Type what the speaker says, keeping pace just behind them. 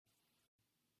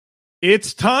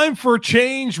It's time for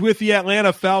change with the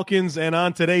Atlanta Falcons, and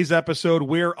on today's episode,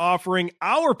 we're offering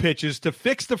our pitches to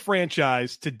fix the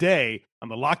franchise today on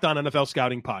the Locked On NFL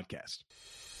Scouting Podcast.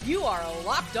 You are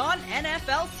Locked On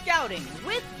NFL Scouting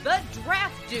with the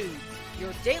Draft Dudes,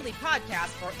 your daily podcast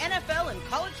for NFL and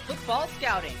college football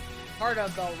scouting. Part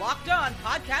of the Locked On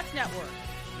Podcast Network,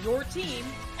 your team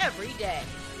every day.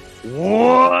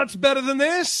 What's better than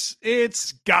this?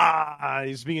 It's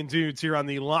guys being dudes here on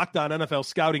the Locked On NFL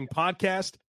Scouting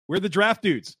Podcast. We're the Draft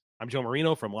Dudes. I'm Joe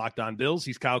Marino from Locked On Bills.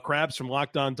 He's Kyle Krabs from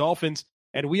Locked On Dolphins.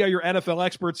 And we are your NFL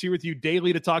experts here with you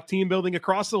daily to talk team building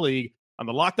across the league on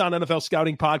the Locked On NFL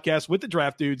Scouting Podcast with the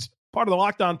Draft Dudes, part of the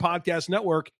Locked On Podcast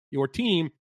Network, your team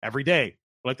every day.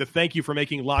 I'd like to thank you for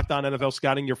making Locked On NFL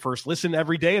Scouting your first listen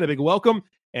every day, and a big welcome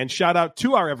and shout out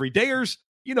to our everydayers.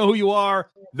 You know who you are.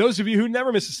 Those of you who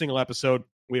never miss a single episode,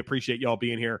 we appreciate y'all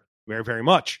being here very, very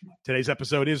much. Today's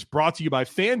episode is brought to you by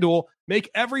FanDuel.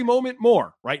 Make every moment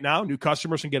more. Right now, new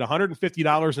customers can get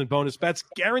 $150 in bonus bets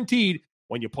guaranteed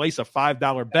when you place a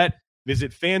 $5 bet.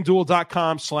 Visit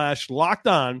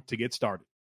FanDuel.com/lockedon to get started.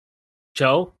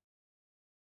 Joe,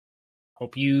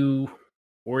 hope you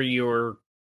wore your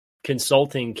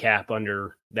consulting cap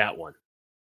under that one.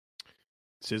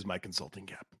 This is my consulting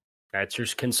cap. That's your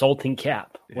consulting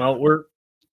cap. Yeah. Well, we're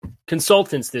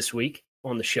consultants this week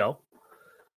on the show,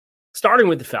 starting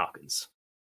with the Falcons.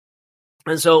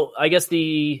 And so I guess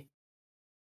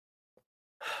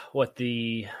what's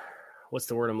the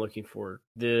word I'm looking for?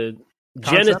 The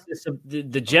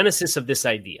genesis of this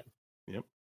idea. Yep.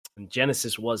 And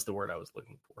genesis was the word I was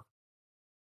looking for.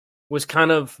 Was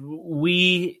kind of,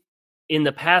 we in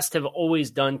the past have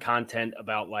always done content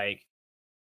about like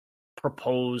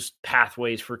proposed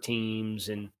pathways for teams,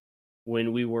 and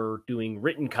when we were doing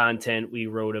written content, we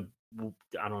wrote I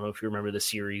don't know if you remember the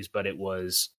series, but it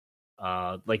was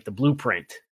like the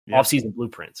blueprint, off-season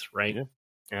blueprints, right? Yeah.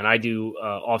 And I do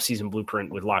off-season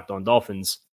blueprint with Locked On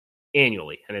Dolphins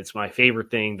annually, and it's my favorite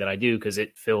thing that I do because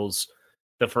it fills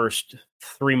the first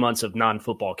 3 months of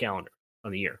non-football calendar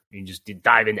of the year. You just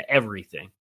dive into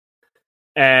everything,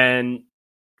 and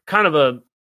kind of a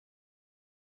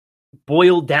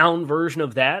boiled down version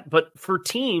of that, but for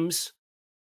teams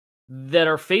that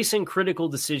are facing critical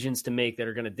decisions to make that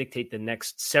are going to dictate the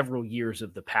next several years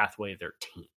of the pathway of their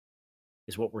team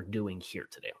is what we're doing here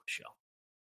today on the show.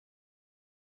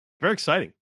 Very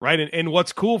exciting, right? And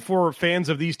what's cool for fans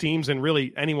of these teams and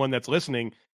really anyone that's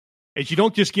listening is you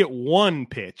don't just get one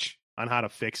pitch on how to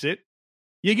fix it.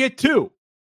 You get two.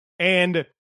 And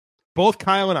both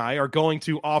Kyle and I are going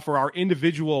to offer our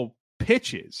individual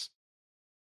pitches.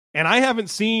 And I haven't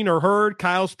seen or heard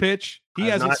Kyle's pitch. He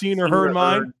hasn't seen or heard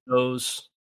mine. Those,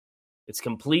 it's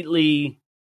completely,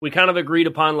 we kind of agreed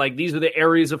upon, like, these are the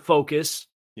areas of focus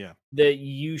that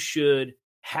you should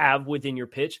have within your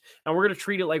pitch. And we're going to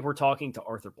treat it like we're talking to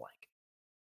Arthur Blank.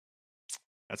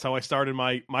 That's how I started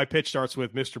my pitch. Starts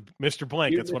with Mr.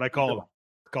 Blank. That's what I call him.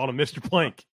 Called him Mr.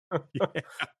 Blank. Yeah.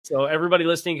 So everybody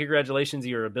listening, congratulations.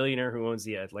 You're a billionaire who owns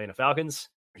the Atlanta Falcons.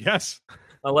 Yes.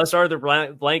 Unless Arthur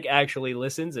Blank actually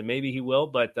listens, and maybe he will.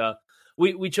 But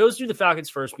we chose to do the Falcons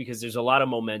first because there's a lot of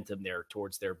momentum there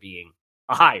towards there being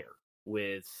a hire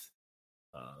with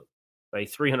a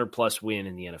 300-plus win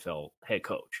in the NFL head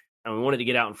coach. And we wanted to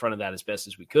get out in front of that as best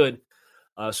as we could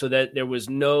so that there was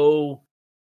no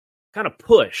kind of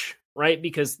push, right?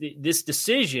 Because this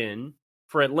decision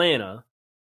for Atlanta,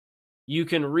 you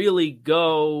can really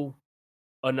go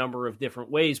a number of different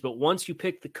ways. But once you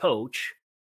pick the coach,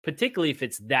 particularly if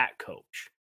it's that coach,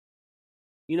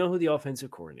 you know who the offensive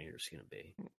coordinator is going to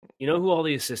be. You know who all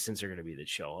the assistants are going to be that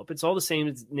show up. It's all the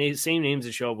same names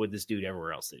that show up with this dude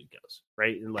everywhere else that he goes,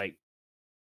 right? And like,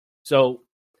 so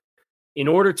in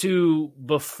order to,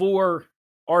 before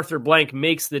Arthur Blank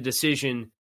makes the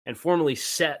decision and formally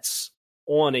sets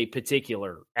on a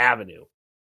particular avenue,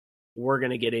 we're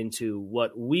going to get into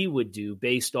what we would do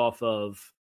based off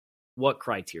of what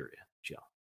criteria, Joe,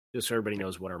 just so everybody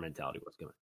knows what our mentality was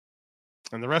going.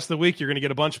 And the rest of the week, you're going to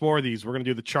get a bunch more of these. We're going to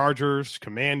do the Chargers,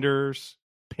 Commanders,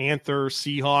 Panthers,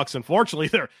 Seahawks. Unfortunately,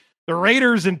 the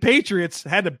Raiders and Patriots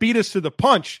had to beat us to the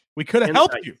punch. We could have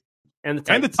helped you. And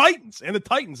the Titans.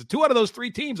 Two out of those three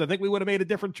teams, I think we would have made a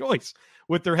different choice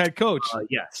with their head coach.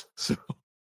 Yes.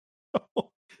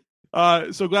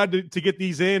 So glad to get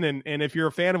these in. And if you're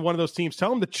a fan of one of those teams, tell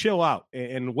them to chill out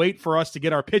and wait for us to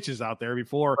get our pitches out there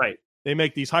before they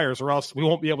make these hires, or else we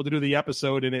won't be able to do the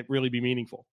episode and it really be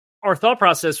meaningful. Our thought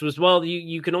process was, well,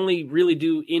 you can only really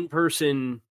do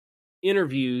in-person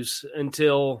interviews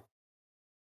until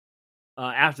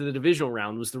after the divisional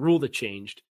round was the rule that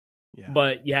changed. Yeah.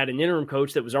 But you had an interim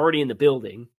coach that was already in the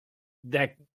building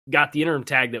that got the interim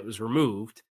tag that was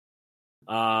removed.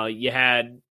 You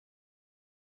had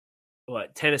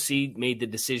Tennessee made the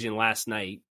decision last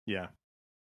night. Yeah.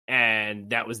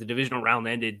 And that was the divisional round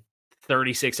ended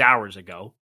 36 hours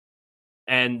ago.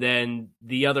 And then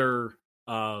the other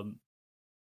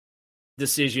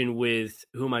decision with,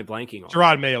 who am I blanking on?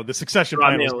 Gerard Mayo, the succession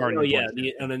plan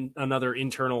was another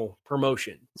internal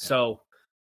promotion. Yeah. So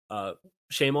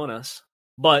shame on us.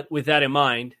 But with that in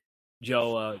mind,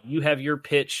 Joe, you have your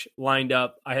pitch lined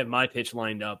up. I have my pitch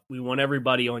lined up. We want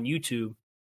everybody on YouTube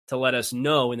to let us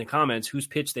know in the comments whose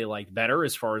pitch they liked better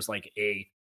as far as like a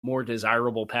more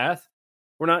desirable path.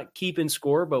 We're not keeping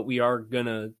score, but we are going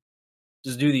to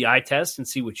just do the eye test and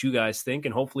see what you guys think.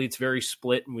 And hopefully it's very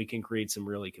split and we can create some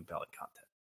really compelling content.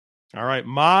 All right.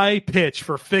 My pitch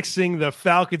for fixing the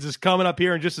Falcons is coming up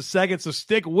here in just a second. So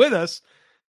stick with us.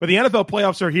 But the NFL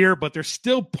playoffs are here, but there's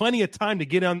still plenty of time to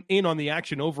get in on the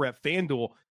action over at FanDuel,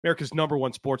 America's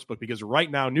 #1 sportsbook, because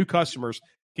right now new customers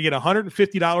can get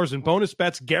 $150 in bonus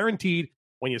bets guaranteed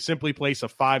when you simply place a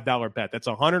 $5 bet. That's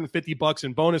 $150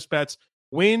 in bonus bets.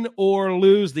 Win or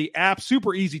lose, the app,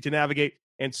 super easy to navigate,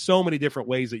 and so many different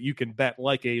ways that you can bet,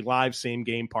 like a live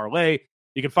same-game parlay.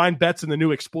 You can find bets in the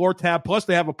new Explore tab, plus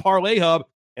they have a parlay hub,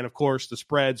 and of course the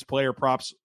spreads, player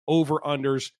props,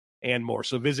 over-unders, and more.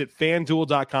 So visit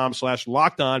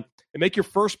FanDuel.com/lockedon and make your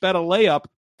first bet a layup.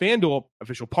 FanDuel,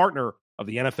 official partner of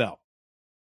the NFL.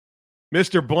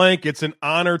 Mr. Blank, it's an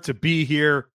honor to be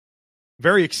here.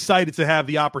 Very excited to have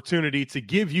the opportunity to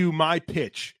give you my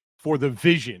pitch for the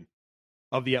vision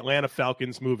of the Atlanta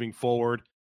Falcons moving forward.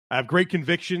 I have great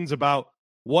convictions about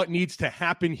what needs to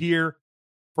happen here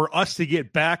for us to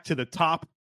get back to the top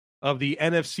of the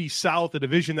NFC South, a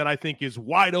division that I think is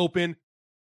wide open,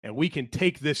 and we can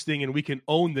take this thing and we can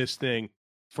own this thing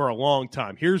for a long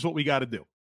time. Here's what we got to do.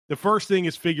 The first thing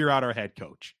is figure out our head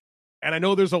coach. And I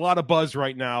know there's a lot of buzz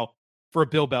right now for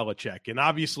Bill Belichick. And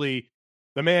obviously,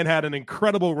 the man had an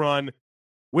incredible run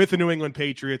with the New England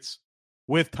Patriots,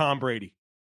 with Tom Brady.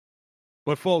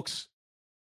 But folks,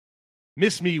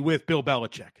 miss me with Bill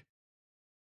Belichick.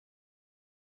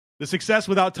 The success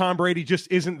without Tom Brady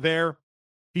just isn't there.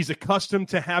 He's accustomed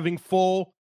to having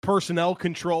full personnel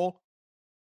control.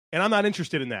 And I'm not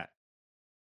interested in that.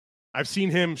 I've seen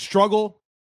him struggle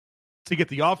to get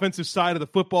the offensive side of the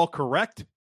football correct.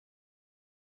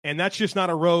 And that's just not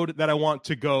a road that I want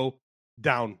to go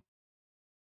down.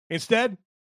 Instead,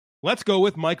 let's go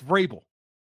with Mike Vrabel.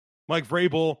 Mike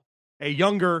Vrabel, a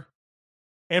younger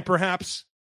and perhaps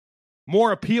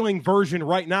more appealing version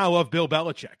right now of Bill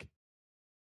Belichick.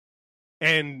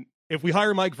 And if we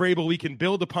hire Mike Vrabel, we can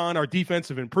build upon our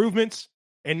defensive improvements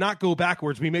and not go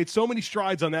backwards. We made so many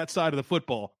strides on that side of the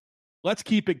football. Let's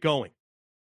keep it going.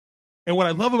 And what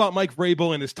I love about Mike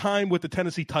Vrabel and his time with the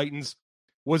Tennessee Titans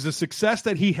was the success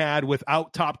that he had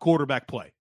without top quarterback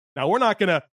play. Now, we're not going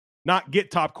to not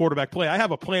get top quarterback play. I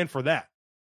have a plan for that.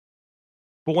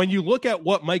 But when you look at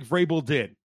what Mike Vrabel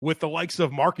did with the likes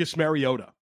of Marcus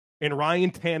Mariota and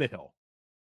Ryan Tannehill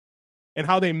and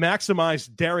how they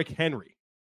maximized Derrick Henry,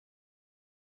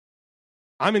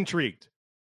 I'm intrigued.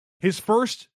 His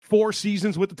first 4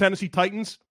 seasons with the Tennessee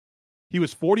Titans, he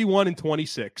was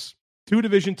 41-26, 2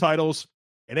 division titles,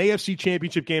 an AFC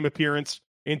Championship game appearance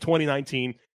in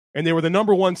 2019, and they were the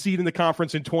 #1 seed in the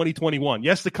conference in 2021.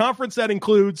 Yes, the conference that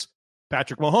includes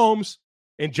Patrick Mahomes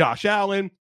and Josh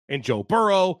Allen and Joe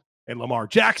Burrow and Lamar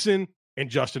Jackson and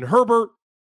Justin Herbert.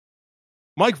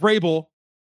 Mike Vrabel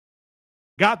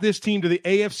got this team to the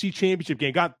AFC Championship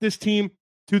game, got this team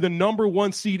to the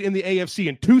 #1 seed in the AFC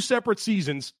in 2 separate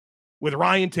seasons with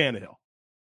Ryan Tannehill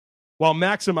while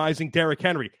maximizing Derrick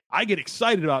Henry. I get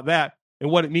excited about that and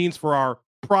what it means for our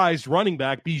prized running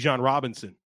back, Bijan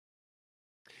Robinson.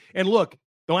 And look,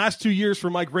 the last 2 years for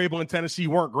Mike Vrabel in Tennessee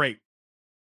weren't great.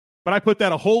 But I put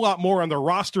that a whole lot more on the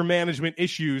roster management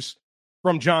issues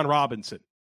from John Robinson.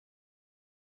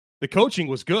 The coaching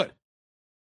was good.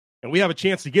 And we have a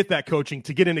chance to get that coaching,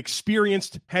 to get an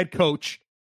experienced head coach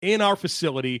in our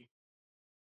facility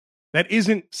that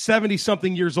isn't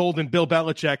 70-something years old in Bill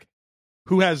Belichick,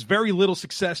 who has very little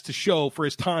success to show for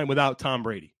his time without Tom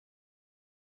Brady.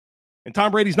 And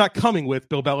Tom Brady's not coming with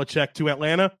Bill Belichick to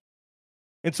Atlanta,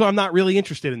 and so I'm not really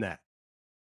interested in that.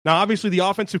 Now, obviously, the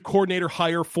offensive coordinator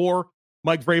hire for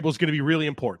Mike Vrabel is going to be really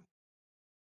important,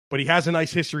 but he has a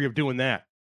nice history of doing that.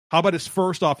 How about his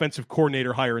first offensive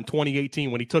coordinator hire in 2018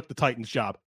 when he took the Titans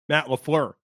job, Matt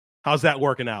LaFleur? How's that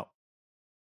working out?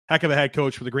 Heck of a head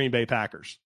coach for the Green Bay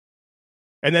Packers.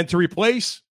 And then to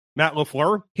replace Matt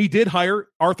LaFleur, he did hire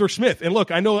Arthur Smith. And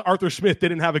look, I know Arthur Smith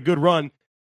didn't have a good run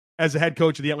as the head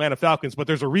coach of the Atlanta Falcons, but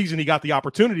there's a reason he got the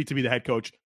opportunity to be the head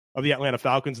coach of the Atlanta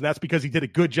Falcons, and that's because he did a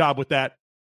good job with that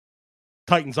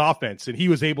Titans offense, and he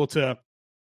was able to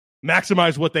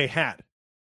maximize what they had.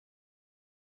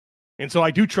 And so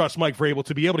I do trust Mike Vrabel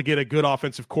to be able to get a good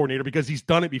offensive coordinator because he's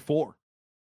done it before.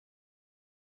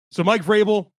 So Mike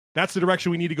Vrabel, that's the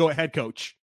direction we need to go at head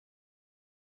coach.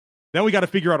 Then we got to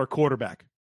figure out our quarterback.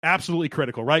 Absolutely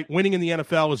critical, right? Winning in the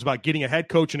NFL is about getting a head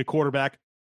coach and a quarterback.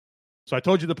 So I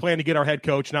told you the plan to get our head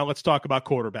coach. Now let's talk about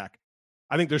quarterback.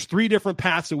 I think there's 3 different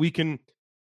paths that we can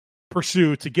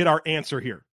pursue to get our answer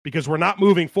here because we're not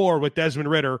moving forward with Desmond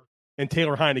Ridder and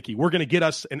Taylor Heineke. We're going to get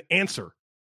us an answer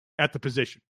at the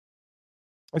position.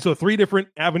 And so 3 different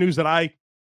avenues that I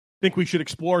think we should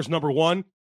explore is number 1,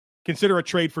 consider a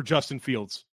trade for Justin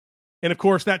Fields. And of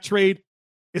course, that trade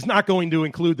is not going to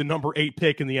include the number 8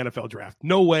 pick in the NFL draft.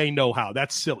 No way, no how.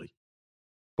 That's silly.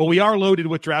 But we are loaded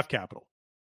with draft capital.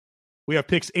 We have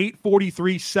picks 8,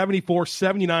 43, 74,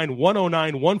 79,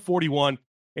 109, 141,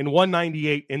 and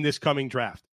 198 in this coming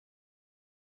draft.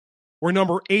 We're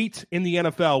number 8 in the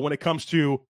NFL when it comes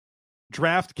to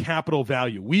draft capital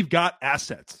value. We've got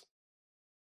assets.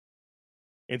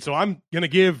 And so I'm going to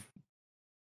give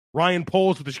Ryan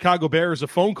Poles with the Chicago Bears a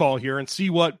phone call here and see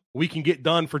what we can get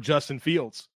done for Justin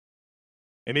Fields.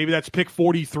 And maybe that's pick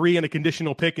 43 and a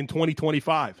conditional pick in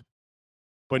 2025.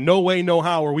 But no way, no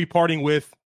how are we parting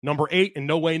with number 8, and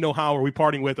no way, no how are we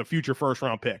parting with a future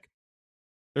first-round pick.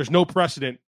 There's no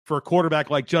precedent for a quarterback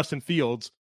like Justin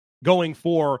Fields going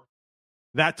for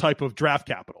that type of draft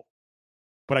capital.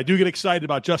 But I do get excited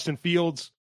about Justin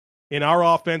Fields in our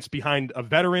offense behind a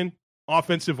veteran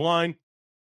offensive line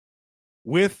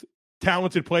with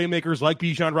talented playmakers like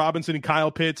Bijan Robinson and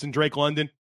Kyle Pitts and Drake London,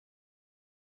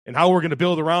 and how we're going to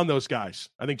build around those guys.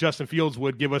 I think Justin Fields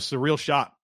would give us a real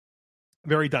shot.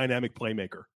 Very dynamic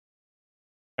playmaker.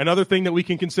 Another thing that we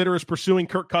can consider is pursuing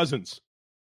Kirk Cousins.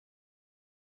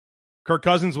 Kirk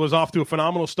Cousins was off to a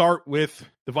phenomenal start with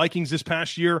the Vikings this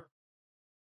past year.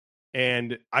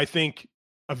 And I think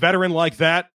a veteran like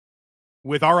that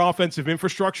with our offensive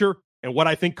infrastructure and what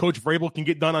I think Coach Vrabel can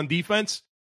get done on defense,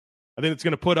 I think it's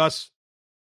going to put us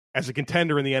as a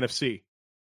contender in the NFC.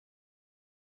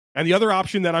 And the other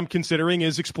option that I'm considering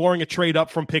is exploring a trade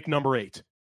up from pick number 8.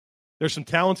 There's some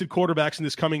talented quarterbacks in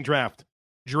this coming draft.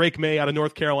 Drake May out of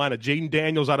North Carolina, Jaden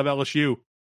Daniels out of LSU,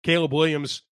 Caleb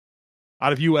Williams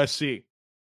out of USC.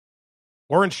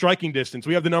 We're in striking distance.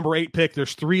 We have the number 8 pick.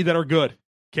 There's 3 that are good.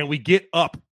 Can we get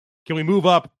up? Can we move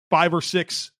up 5 or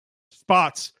 6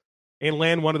 spots and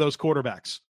land one of those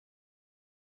quarterbacks?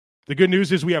 The good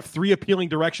news is we have 3 appealing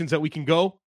directions that we can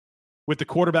go with the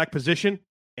quarterback position,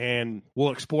 and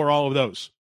we'll explore all of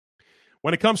those.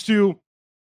 When it comes to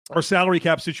our salary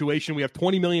cap situation, we have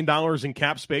 $20 million in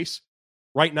cap space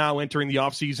right now entering the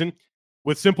offseason.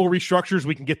 With simple restructures,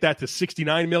 we can get that to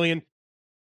 $69 million.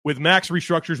 With max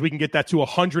restructures, we can get that to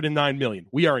 $109 million.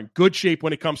 We are in good shape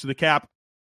when it comes to the cap,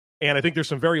 and I think there's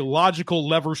some very logical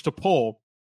levers to pull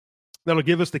that'll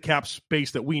give us the cap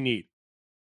space that we need.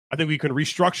 I think we can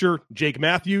restructure Jake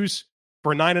Matthews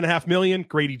for $9.5 million,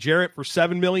 Grady Jarrett for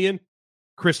 $7 million,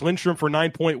 Chris Lindstrom for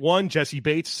 $9.1, Jessie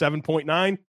Bates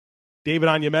 7.9, David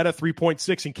Onyemata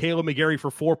 3.6, and Caleb McGarry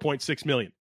for $4.6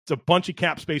 million. It's a bunch of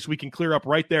cap space we can clear up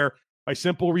right there by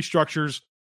simple restructures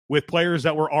with players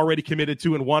that we're already committed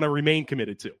to and want to remain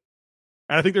committed to.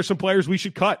 And I think there's some players we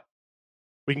should cut.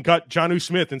 We can cut Jonnu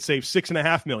Smith and save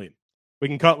 $6.5 million. We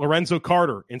can cut Lorenzo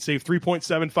Carter and save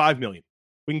 $3.75 million.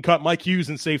 We can cut Mike Hughes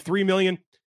and save $3 million.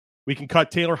 We can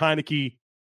cut Taylor Heineke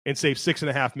and save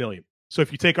 $6.5 million. So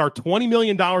if you take our $20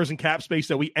 million in cap space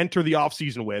that we enter the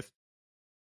offseason with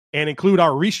and include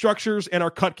our restructures and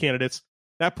our cut candidates,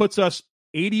 that puts us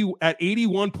at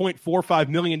 $81.45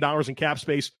 million in cap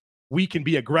space. We can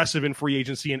be aggressive in free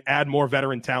agency and add more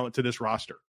veteran talent to this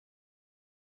roster.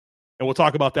 And we'll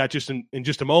talk about that just in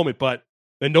just a moment. But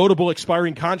the notable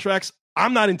expiring contracts,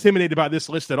 I'm not intimidated by this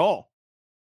list at all.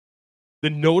 The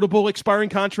notable expiring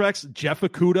contracts, Jeff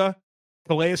Okudah,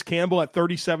 Calais Campbell at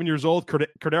 37 years old,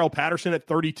 Cordero Patterson at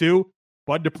 32,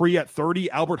 Bud Dupree at 30,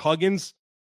 Albert Huggins.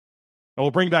 And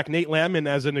we'll bring back Nate Landman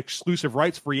as an exclusive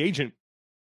rights free agent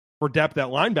for depth at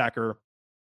linebacker.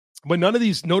 But none of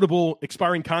these notable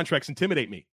expiring contracts intimidate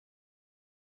me.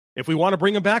 If we want to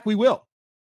bring them back, we will.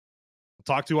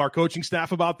 We'll talk to our coaching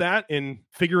staff about that and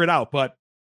figure it out. But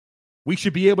we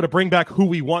should be able to bring back who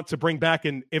we want to bring back.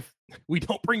 And if we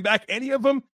don't bring back any of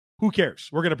them, who cares?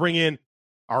 We're going to bring in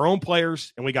our own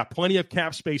players, and we got plenty of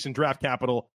cap space and draft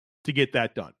capital to get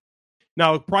that done.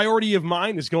 Now, a priority of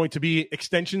mine is going to be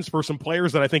extensions for some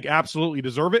players that I think absolutely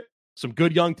deserve it. Some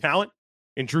good young talent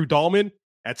in Drew Dahlman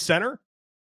at center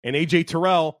and A.J.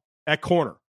 Terrell at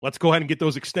corner. Let's go ahead and get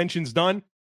those extensions done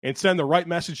and send the right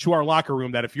message to our locker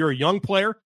room that if you're a young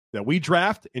player that we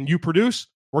draft and you produce,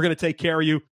 we're going to take care of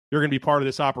you. You're going to be part of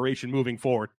this operation moving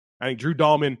forward. I think Drew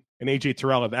Dahlman and A.J.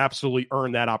 Terrell have absolutely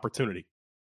earned that opportunity.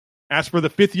 As for the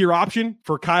fifth-year option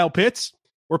for Kyle Pitts,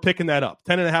 we're picking that up.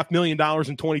 $10.5 million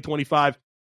in 2025.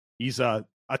 He's a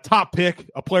top pick,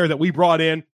 a player that we brought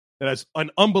in that has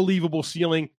an unbelievable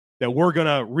ceiling that we're going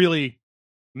to really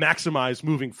maximize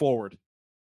moving forward.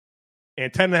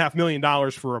 And $10.5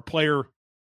 million for a player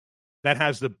that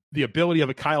has the ability of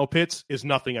a Kyle Pitts is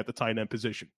nothing at the tight end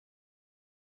position.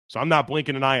 So I'm not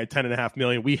blinking an eye at $10.5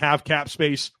 million. We have cap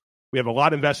space. We have a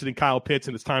lot invested in Kyle Pitts,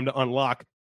 and it's time to unlock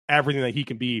everything that he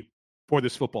can be for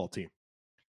this football team.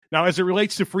 Now, as it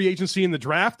relates to free agency in the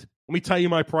draft, let me tell you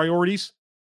my priorities.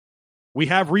 We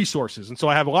have resources, and so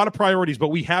I have a lot of priorities, but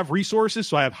we have resources,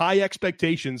 so I have high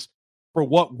expectations for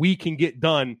what we can get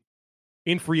done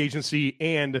in free agency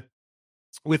and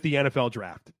with the NFL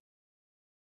draft.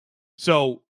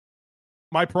 So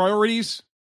my priorities,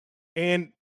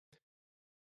 and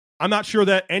I'm not sure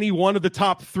that any one of the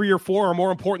top 3 or 4 are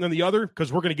more important than the other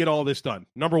because we're going to get all this done.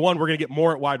 Number one, we're going to get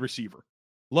more at wide receiver.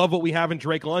 Love what we have in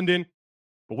Drake London,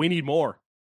 but we need more.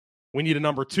 We need a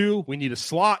number 2. We need a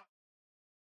slot.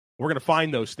 We're going to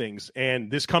find those things. And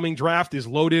this coming draft is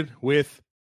loaded with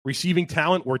receiving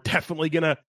talent. We're definitely going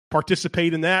to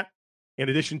participate in that, in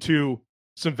addition to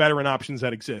some veteran options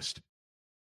that exist.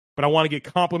 But I want to get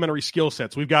complementary skill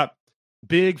sets. We've got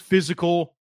big,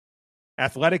 physical,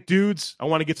 athletic dudes. I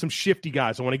want to get some shifty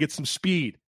guys. I want to get some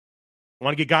speed. I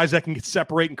want to get guys that can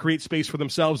separate and create space for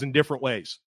themselves in different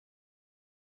ways.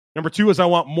 Number 2 is I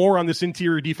want more on this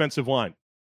interior defensive line.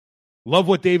 Love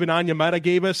what David Onyemata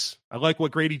gave us. I like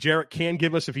what Grady Jarrett can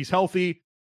give us if he's healthy.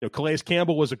 Calais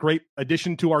Campbell was a great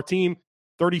addition to our team.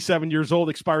 37 years old,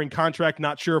 expiring contract.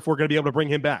 Not sure if we're going to be able to bring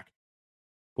him back.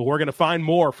 But we're going to find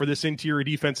more for this interior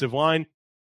defensive line.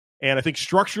 And I think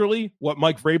structurally, what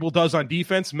Mike Vrabel does on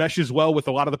defense meshes well with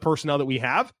a lot of the personnel that we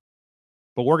have.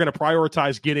 But we're going to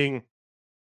prioritize getting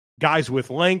guys with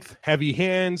length, heavy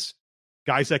hands,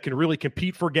 guys that can really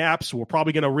compete for gaps. We're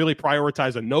probably going to really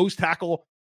prioritize a nose tackle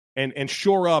and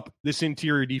shore up this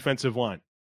interior defensive line.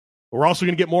 We're also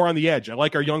going to get more on the edge. I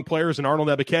like our young players in Arnold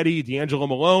Ebiketie, D'Angelo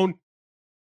Malone,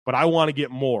 but I want to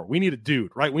get more. We need a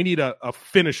dude, right? We need a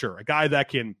finisher, a guy that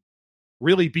can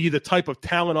really be the type of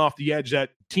talent off the edge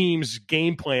that teams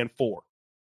game plan for.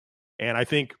 And I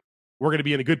think we're going to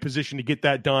be in a good position to get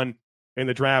that done in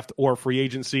the draft or free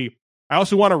agency. I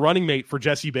also want a running mate for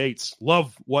Jessie Bates.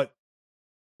 Love what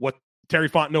Terry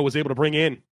Fontenot was able to bring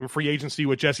in free agency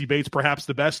with Jessie Bates, perhaps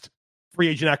the best free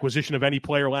agent acquisition of any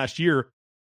player last year.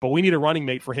 But we need a running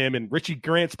mate for him. And Richie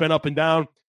Grant's been up and down.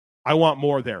 I want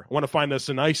more there. I want to find us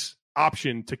a nice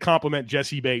option to complement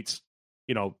Jessie Bates.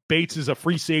 Bates is a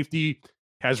free safety,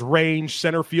 has range,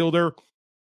 center fielder.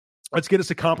 Let's get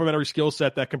us a complementary skill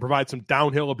set that can provide some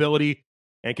downhill ability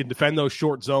and can defend those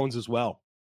short zones as well.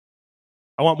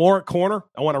 I want more at corner.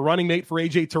 I want a running mate for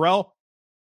A.J. Terrell.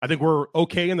 I think we're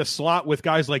okay in the slot with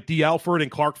guys like D. Alford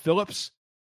and Clark Phillips.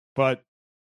 But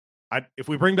if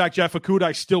we bring back Jeff Okudah,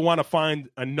 I still want to find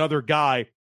another guy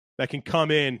that can come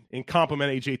in and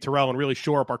complement A.J. Terrell and really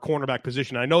shore up our cornerback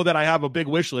position. I know that I have a big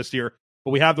wish list here,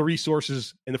 but we have the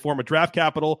resources in the form of draft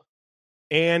capital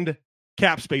and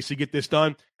cap space to get this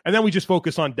done. And then we just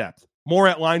focus on depth. More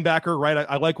at linebacker, right?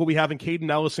 I like what we have in Caden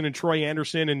Ellison and Troy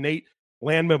Anderson and Nate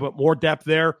Landman, but more depth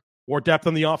there. More depth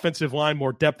on the offensive line,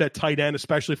 more depth at tight end,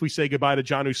 especially if we say goodbye to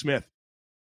Jonnu Smith.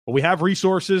 But we have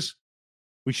resources.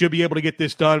 We should be able to get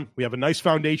this done. We have a nice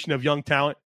foundation of young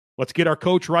talent. Let's get our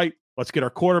coach right. Let's get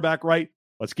our quarterback right.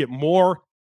 Let's get more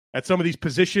at some of these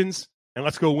positions, and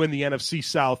let's go win the NFC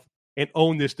South and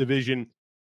own this division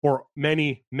for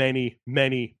many, many,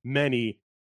 many, many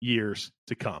years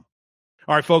to come.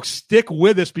 All right, folks, stick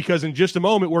with us because in just a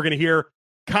moment, we're going to hear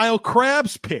Kyle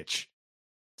Crabb's pitch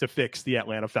to fix the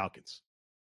Atlanta Falcons.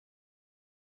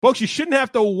 Folks, you shouldn't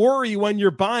have to worry when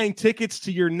you're buying tickets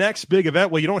to your next big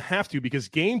event. Well, you don't have to because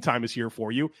Game Time is here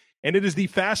for you, and it is the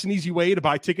fast and easy way to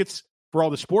buy tickets for all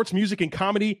the sports, music, and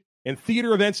comedy and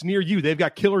theater events near you. They've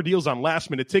got killer deals on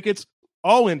last-minute tickets,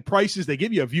 all-in prices. They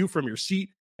give you a view from your seat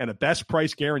and a best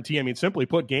price guarantee. I mean, simply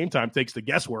put, Game Time takes the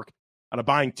guesswork out of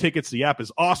buying tickets. The app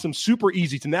is awesome, super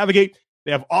easy to navigate.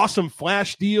 They have awesome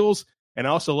flash deals. And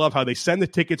I also love how they send the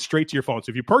tickets straight to your phone.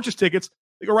 So if you purchase tickets,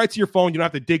 they go right to your phone. You don't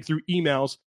have to dig through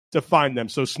emails to find them.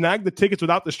 So snag the tickets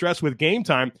without the stress with Game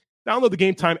Time. Download the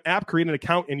Game Time app, create an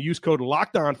account, and use code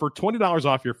LOCKEDON for $20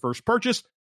 off your first purchase.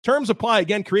 Terms apply.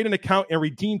 Again, create an account and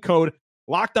redeem code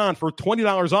LOCKEDON for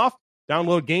 $20 off.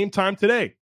 Download Game Time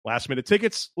today. Last-minute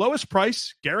tickets, lowest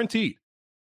price, guaranteed.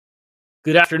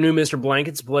 Good afternoon, Mr. Blank.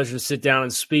 It's a pleasure to sit down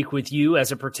and speak with you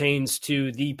as it pertains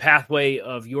to the pathway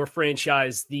of your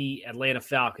franchise, the Atlanta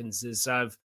Falcons. As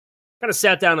I've kind of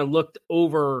sat down and looked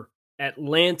over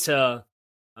Atlanta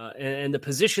and the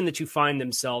position that you find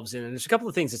themselves in, and there's a couple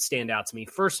of things that stand out to me.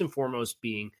 First and foremost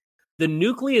being the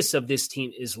nucleus of this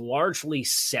team is largely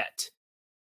set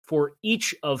for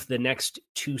each of the next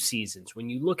 2 seasons. When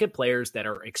you look at players that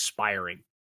are expiring,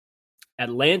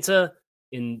 Atlanta,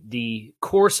 in the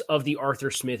course of the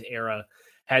Arthur Smith era,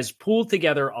 has pulled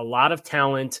together a lot of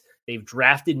talent. They've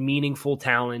drafted meaningful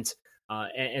talent,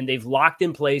 and they've locked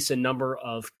in place a number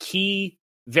of key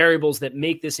variables that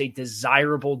make this a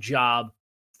desirable job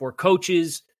for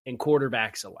coaches and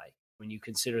quarterbacks alike. When you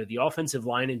consider the offensive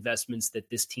line investments that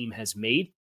this team has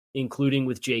made, including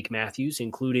with Jake Matthews,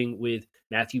 including with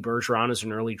Matthew Bergeron as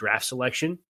an early draft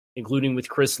selection, including with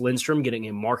Chris Lindstrom getting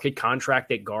a market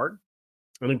contract at guard,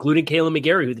 and including Kalen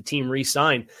McGarry, who the team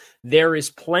re-signed, there is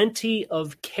plenty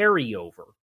of carryover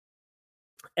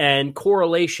and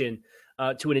correlation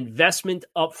to an investment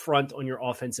up front on your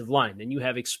offensive line. Then you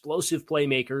have explosive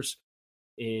playmakers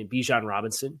in Bijan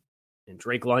Robinson and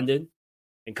Drake London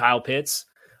and Kyle Pitts.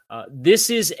 This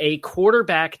is a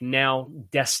quarterback now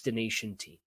destination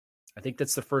team. I think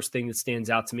that's the first thing that stands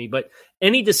out to me. But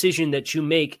any decision that you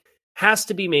make has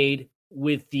to be made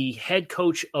with the head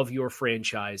coach of your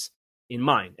franchise in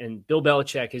mind. And Bill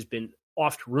Belichick has been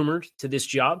oft rumored to this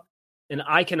job, and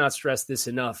I cannot stress this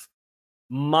enough.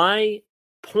 My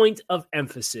point of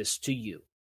emphasis to you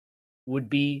would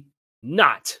be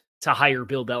not to hire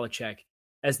Bill Belichick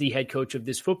as the head coach of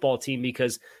this football team,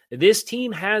 because this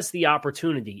team has the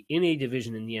opportunity in a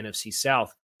division in the NFC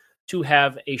South to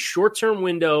have a short-term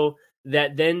window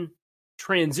that then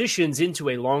transitions into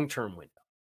a long-term window.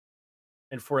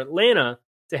 And for Atlanta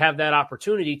to have that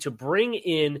opportunity to bring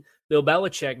in Bill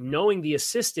Belichick, knowing the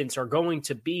assistants are going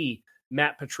to be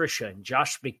Matt Patricia and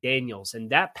Josh McDaniels,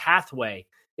 and that pathway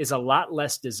is a lot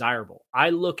less desirable. I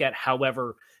look at,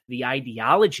 however, the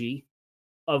ideology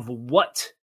of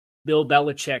what Bill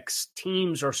Belichick's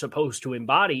teams are supposed to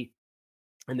embody,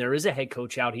 and there is a head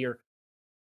coach out here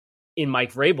in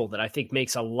Mike Vrabel that I think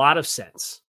makes a lot of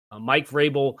sense. Mike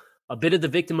Vrabel, a bit of the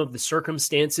victim of the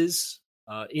circumstances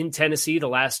in Tennessee the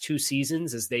last 2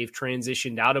 seasons as they've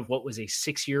transitioned out of what was a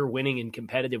 6-year winning and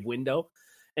competitive window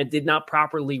and did not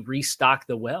properly restock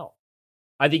the well.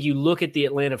 I think you look at the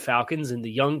Atlanta Falcons and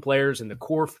the young players and the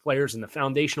core players and the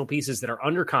foundational pieces that are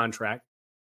under contract.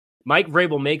 Mike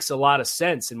Vrabel makes a lot of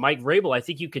sense. And Mike Vrabel, I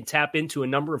think you can tap into a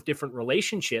number of different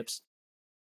relationships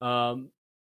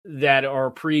that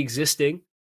are pre-existing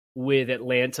with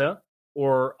Atlanta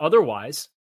or otherwise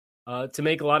to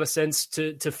make a lot of sense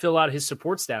to fill out his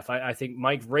support staff. I think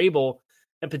Mike Vrabel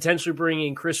and potentially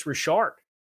bringing Chris Richard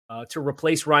to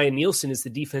replace Ryan Nielsen as the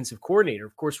defensive coordinator.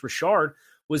 Of course, Richard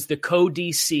was the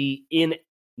co-DC in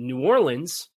New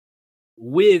Orleans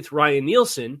with Ryan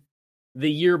Nielsen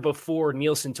the year before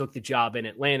Nielsen took the job in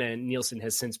Atlanta, and Nielsen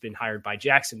has since been hired by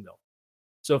Jacksonville.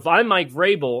 So if I'm Mike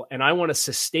Vrabel and I want to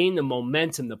sustain the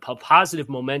momentum, the positive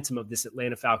momentum of this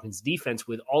Atlanta Falcons defense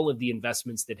with all of the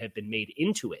investments that have been made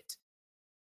into it,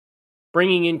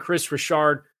 bringing in Chris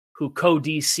Richard, who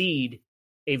co-DC'd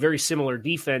a very similar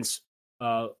defense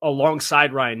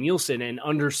alongside Ryan Nielsen and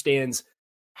understands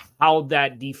how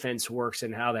that defense works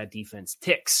and how that defense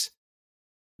ticks.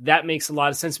 That makes a lot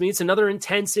of sense to me. It's another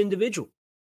intense individual.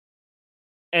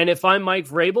 And if I'm Mike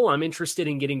Vrabel, I'm interested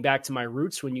in getting back to my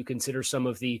roots when you consider some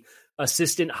of the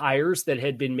assistant hires that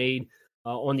had been made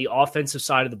on the offensive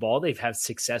side of the ball. They've had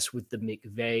success with the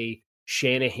McVay,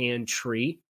 Shanahan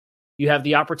tree. You have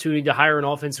the opportunity to hire an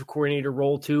offensive coordinator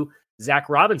role to Zach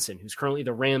Robinson, who's currently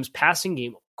the Rams passing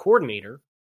game coordinator,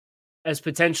 as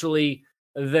potentially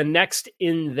the next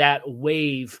in that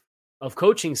wave of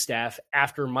coaching staff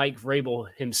after Mike Vrabel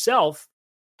himself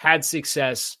had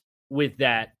success with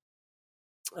that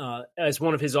as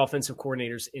one of his offensive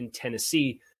coordinators in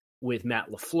Tennessee with Matt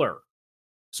LaFleur.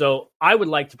 So I would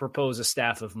like to propose a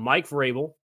staff of Mike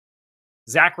Vrabel,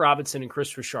 Zach Robinson, and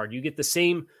Chris Richard. You get the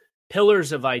same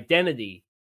pillars of identity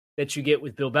that you get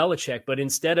with Bill Belichick, but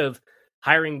instead of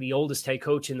hiring the oldest head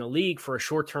coach in the league for a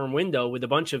short-term window with a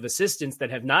bunch of assistants that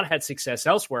have not had success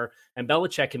elsewhere, and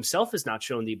Belichick himself has not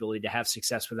shown the ability to have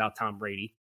success without Tom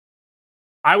Brady,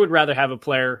 I would rather have a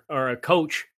player or a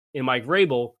coach in Mike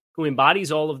Vrabel who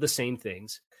embodies all of the same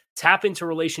things, tap into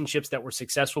relationships that were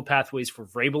successful pathways for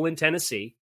Vrabel in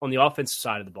Tennessee on the offensive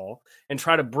side of the ball, and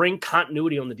try to bring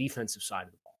continuity on the defensive side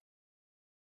of the ball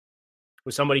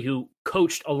with somebody who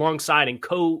coached alongside and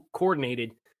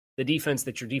co-coordinated the defense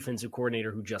that your defensive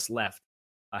coordinator who just left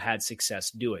had success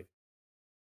doing.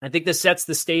 I think this sets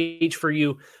the stage for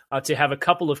you to have a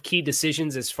couple of key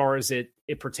decisions as far as it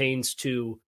pertains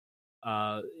to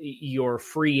your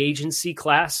free agency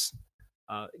class.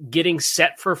 Getting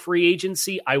set for free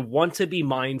agency, I want to be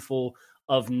mindful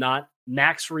of not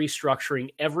max restructuring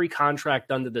every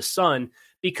contract under the sun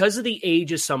because of the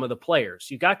age of some of the players.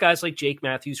 You got guys like Jake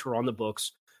Matthews who are on the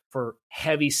books for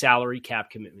heavy salary cap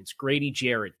commitments, Grady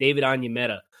Jarrett, David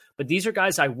Onyemata. But these are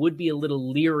guys I would be a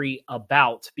little leery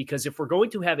about, because if we're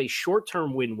going to have a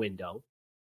short-term win window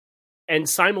and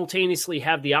simultaneously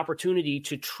have the opportunity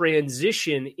to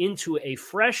transition into a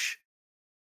fresh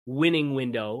winning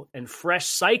window and fresh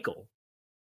cycle,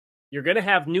 you're going to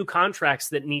have new contracts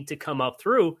that need to come up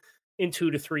through in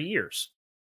 2 to 3 years.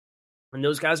 And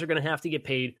those guys are going to have to get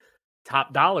paid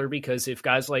top dollar, because if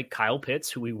guys like Kyle Pitts,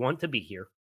 who we want to be here,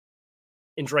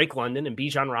 and Drake London and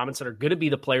Bijan Robinson are going to be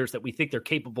the players that we think they're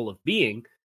capable of being,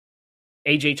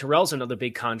 AJ Terrell's another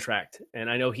big contract. And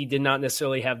I know he did not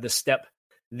necessarily have the step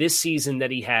this season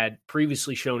that he had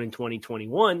previously shown in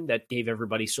 2021 that gave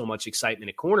everybody so much excitement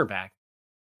at cornerback.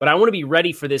 But I want to be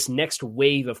ready for this next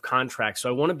wave of contracts. So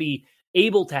I want to be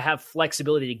able to have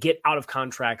flexibility to get out of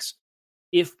contracts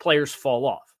if players fall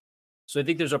off. So I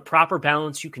think there's a proper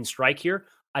balance you can strike here.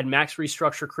 I'd max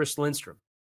restructure Chris Lindstrom.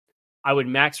 I would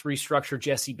max restructure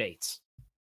Jessie Bates.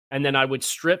 And then I would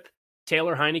strip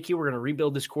Taylor Heineke. We're going to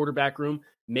rebuild this quarterback room.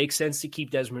 Makes sense to keep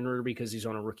Desmond Ridder because he's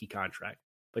on a rookie contract.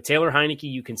 But Taylor Heineke,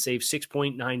 you can save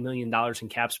 $6.9 million in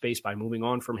cap space by moving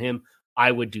on from him.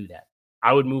 I would do that.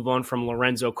 I would move on from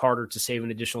Lorenzo Carter to save an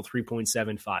additional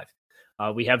 $3.75.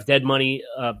 We have dead money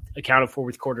accounted for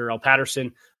with Cordarrelle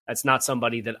Patterson. That's not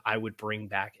somebody that I would bring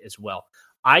back as well.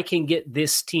 I can get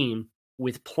this team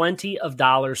with plenty of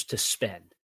dollars to spend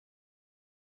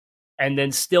and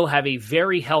then still have a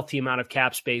very healthy amount of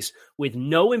cap space with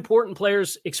no important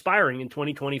players expiring in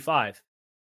 2025.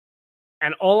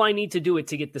 And all I need to do it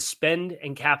to get the spend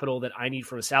and capital that I need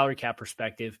from a salary cap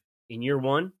perspective in year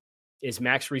one is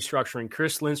max restructuring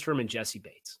Chris Lindstrom and Jessie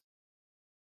Bates.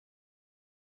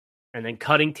 And then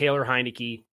cutting Taylor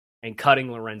Heineke and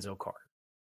cutting Lorenzo Carter.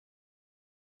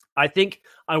 I think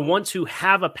I want to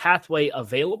have a pathway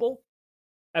available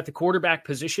at the quarterback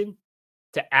position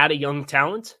to add a young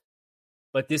talent.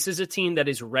 But this is a team that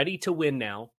is ready to win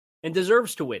now and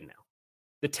deserves to win now.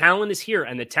 The talent is here,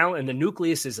 and the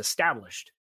nucleus is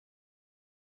established.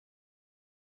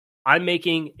 I'm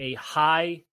making a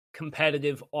high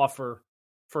competitive offer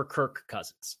for Kirk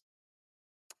Cousins.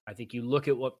 I think you look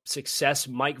at what success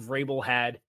Mike Vrabel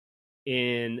had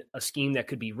in a scheme that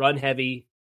could be run heavy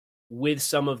with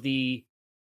some of the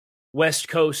West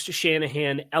Coast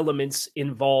Shanahan elements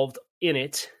involved in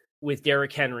it with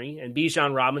Derrick Henry. And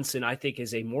Bijan Robinson, I think,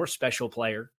 is a more special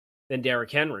player than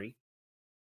Derrick Henry.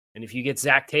 And if you get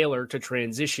Zach Taylor to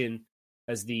transition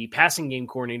as the passing game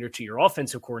coordinator to your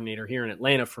offensive coordinator here in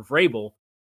Atlanta for Vrabel,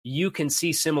 you can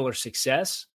see similar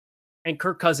success. And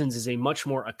Kirk Cousins is a much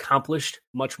more accomplished,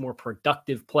 much more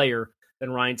productive player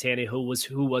than Ryan Tannehill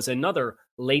who was another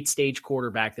late-stage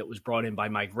quarterback that was brought in by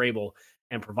Mike Vrabel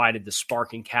and provided the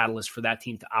spark and catalyst for that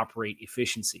team to operate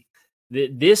efficiency.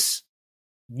 This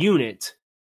unit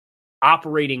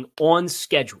operating on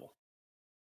schedule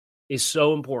is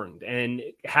so important. And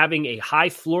having a high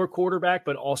floor quarterback,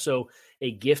 but also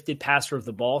a gifted passer of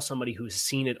the ball, somebody who's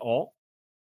seen it all,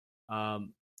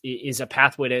 is a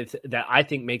pathway that I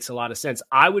think makes a lot of sense.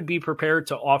 I would be prepared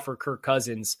to offer Kirk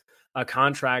Cousins a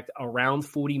contract around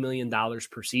 $40 million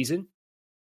per season.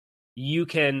 You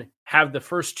can have the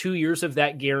first 2 years of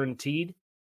that guaranteed,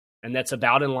 and that's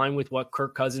about in line with what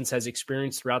Kirk Cousins has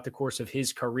experienced throughout the course of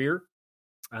his career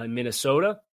in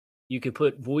Minnesota. You could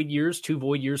put 2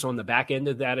 void years on the back end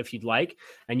of that if you'd like,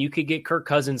 and you could get Kirk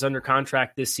Cousins under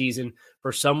contract this season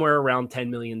for somewhere around $10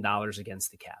 million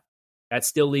against the cap. That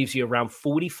still leaves you around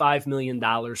 $45 million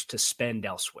to spend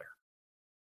elsewhere,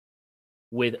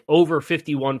 with over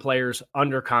 51 players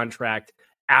under contract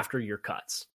after your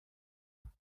cuts.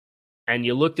 And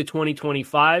you look to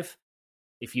 2025,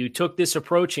 if you took this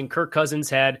approach and Kirk Cousins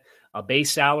had a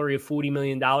base salary of $40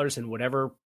 million and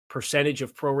whatever percentage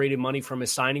of prorated money from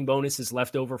his signing bonus is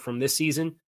left over from this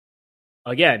season,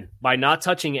 again, by not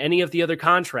touching any of the other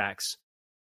contracts,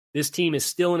 this team is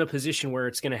still in a position where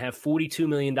it's going to have $42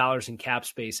 million in cap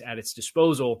space at its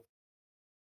disposal,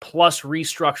 plus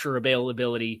restructure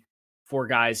availability for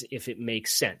guys if it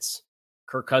makes sense.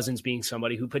 Kirk Cousins being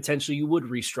somebody who potentially you would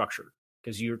restructure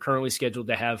because you're currently scheduled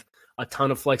to have a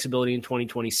ton of flexibility in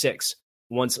 2026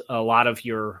 once a lot of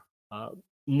your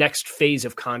next phase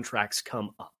of contracts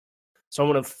come up. So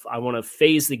I want to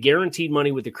phase the guaranteed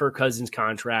money with the Kirk Cousins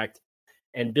contract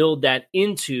and build that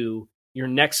into your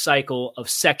next cycle of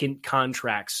second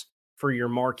contracts for your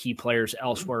marquee players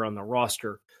elsewhere on the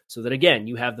roster so that, again,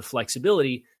 you have the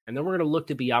flexibility, and then we're going to look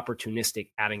to be opportunistic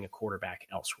adding a quarterback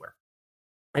elsewhere.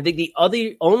 I think the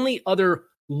only other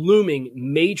looming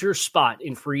major spot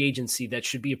in free agency that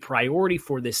should be a priority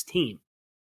for this team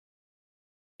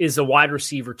is the wide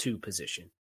receiver 2 position.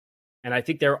 And I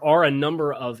think there are a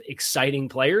number of exciting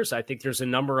players. I think there's a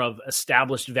number of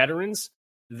established veterans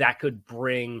that could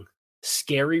bring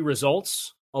scary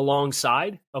results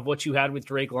alongside of what you had with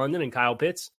Drake London and Kyle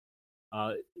Pitts.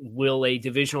 Will a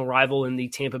divisional rival in the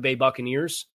Tampa Bay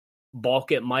Buccaneers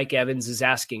balk at Mike Evans'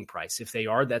 asking price? If they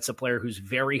are, that's a player who's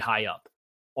very high up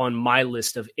on my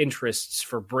list of interests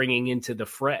for bringing into the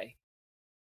fray.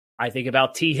 I think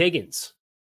about T. Higgins,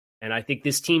 and I think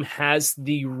this team has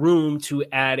the room to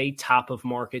add a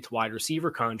top-of-market wide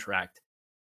receiver contract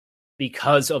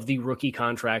because of the rookie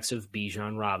contracts of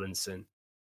Bijan Robinson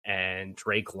and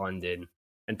Drake London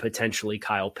and potentially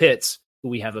Kyle Pitts, who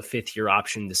we have a 5th-year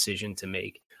option decision to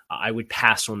make. I would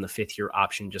pass on the 5th-year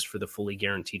option just for the fully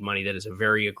guaranteed money. That is a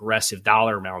very aggressive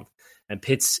dollar amount. And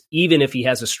Pitts, even if he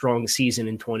has a strong season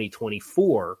in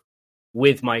 2024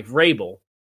 with Mike Vrabel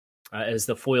as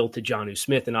the foil to Jonnu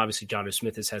Smith, and obviously Jonnu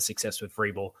Smith has had success with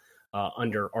Vrabel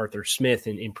under Arthur Smith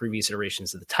in previous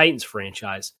iterations of the Titans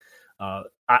franchise,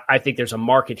 I think there's a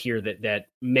market here that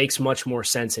makes much more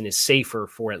sense and is safer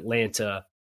for Atlanta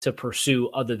to pursue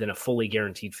other than a fully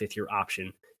guaranteed 5th-year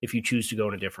option if you choose to go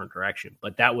in a different direction.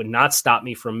 But that would not stop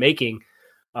me from making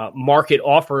market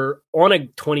offer on a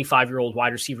 25-year-old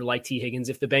wide receiver like T. Higgins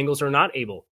if the Bengals are not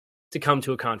able to come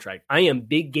to a contract. I am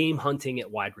big game hunting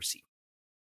at wide receiver.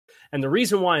 And the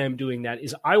reason why I'm doing that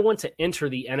is I want to enter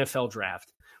the NFL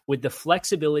draft with the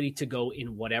flexibility to go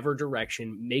in whatever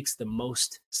direction makes the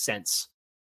most sense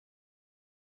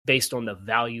based on the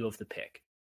value of the pick.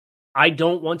 I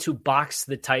don't want to box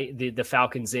the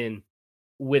Falcons in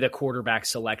with a quarterback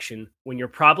selection when you're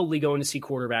probably going to see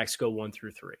quarterbacks go 1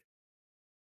 through 3.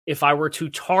 If I were to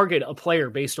target a player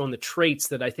based on the traits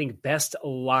that I think best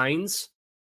aligns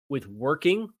with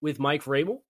working with Mike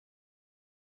Vrabel,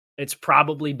 it's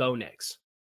probably Bo Nix.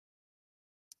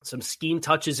 Some scheme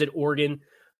touches at Oregon,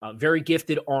 very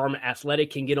gifted arm,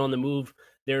 athletic, can get on the move.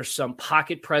 There's some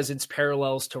pocket presence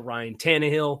parallels to Ryan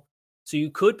Tannehill. So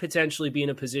you could potentially be in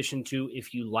a position to,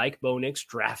 if you like Bo Nix,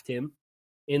 draft him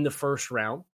in the 1st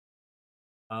round.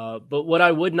 But what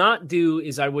I would not do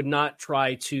is I would not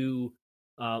try to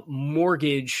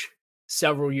mortgage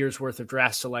several years worth of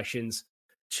draft selections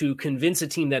to convince a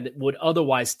team that would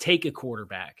otherwise take a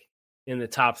quarterback in the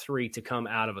top 3 to come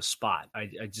out of a spot.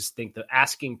 I just think the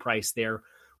asking price there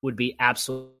would be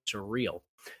absolutely surreal.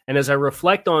 And as I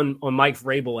reflect on Mike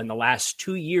Vrabel in the last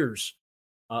 2 years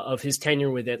of his tenure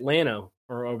with Atlanta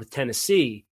or with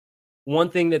Tennessee,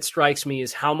 one thing that strikes me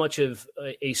is how much of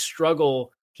a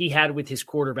struggle he had with his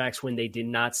quarterbacks when they did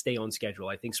not stay on schedule.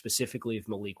 I think specifically of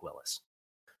Malik Willis.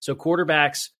 So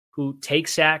quarterbacks who take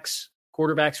sacks,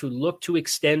 quarterbacks who look to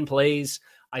extend plays,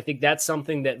 I think that's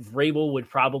something that Vrabel would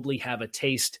probably have a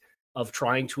taste of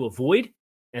trying to avoid.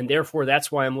 And therefore,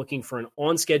 that's why I'm looking for an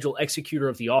on-schedule executor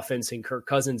of the offense in Kirk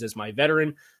Cousins as my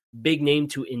veteran, big name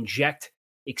to inject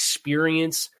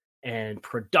experience and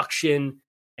production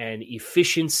and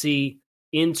efficiency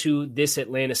into this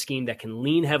Atlanta scheme that can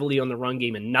lean heavily on the run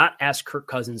game and not ask Kirk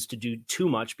Cousins to do too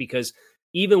much, because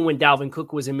even when Dalvin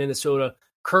Cook was in Minnesota,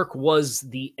 Kirk was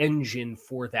the engine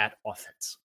for that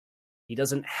offense. He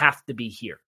doesn't have to be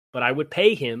here, but I would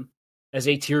pay him as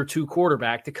a tier 2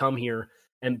 quarterback to come here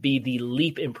and be the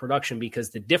leap in production,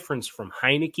 because the difference from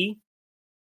Heineke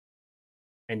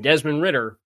and Desmond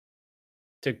Ridder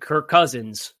to Kirk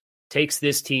Cousins takes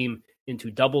this team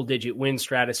into double-digit win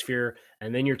stratosphere,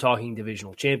 and then you're talking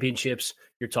divisional championships,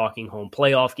 you're talking home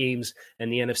playoff games,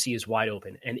 and the NFC is wide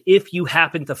open. And if you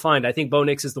happen to find, I think Bo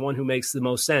Nix is the one who makes the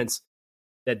most sense,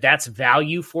 that's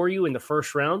value for you in the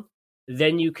 1st round,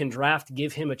 then you can draft,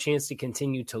 give him a chance to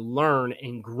continue to learn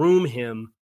and groom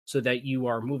him so that you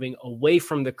are moving away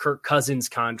from the Kirk Cousins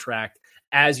contract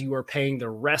as you are paying the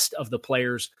rest of the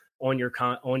players on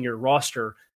your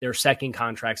roster their second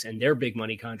contracts and their big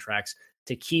money contracts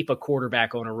to keep a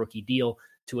quarterback on a rookie deal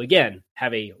to, again,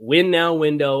 have a win now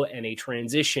window and a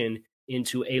transition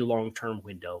into a long-term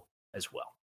window as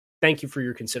well. Thank you for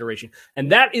your consideration.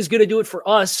 And that is going to do it for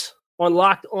us on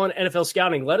Locked On NFL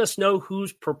Scouting. Let us know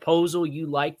whose proposal you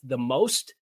liked the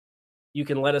most. You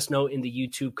can let us know in the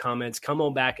YouTube comments. Come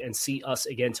on back and see us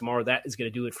again tomorrow. That is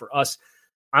going to do it for us.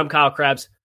 I'm Kyle Krabs,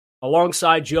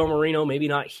 alongside Joe Marino, maybe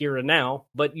not here and now,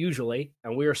 but usually.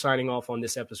 And we are signing off on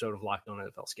this episode of Locked On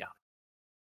NFL Scouting.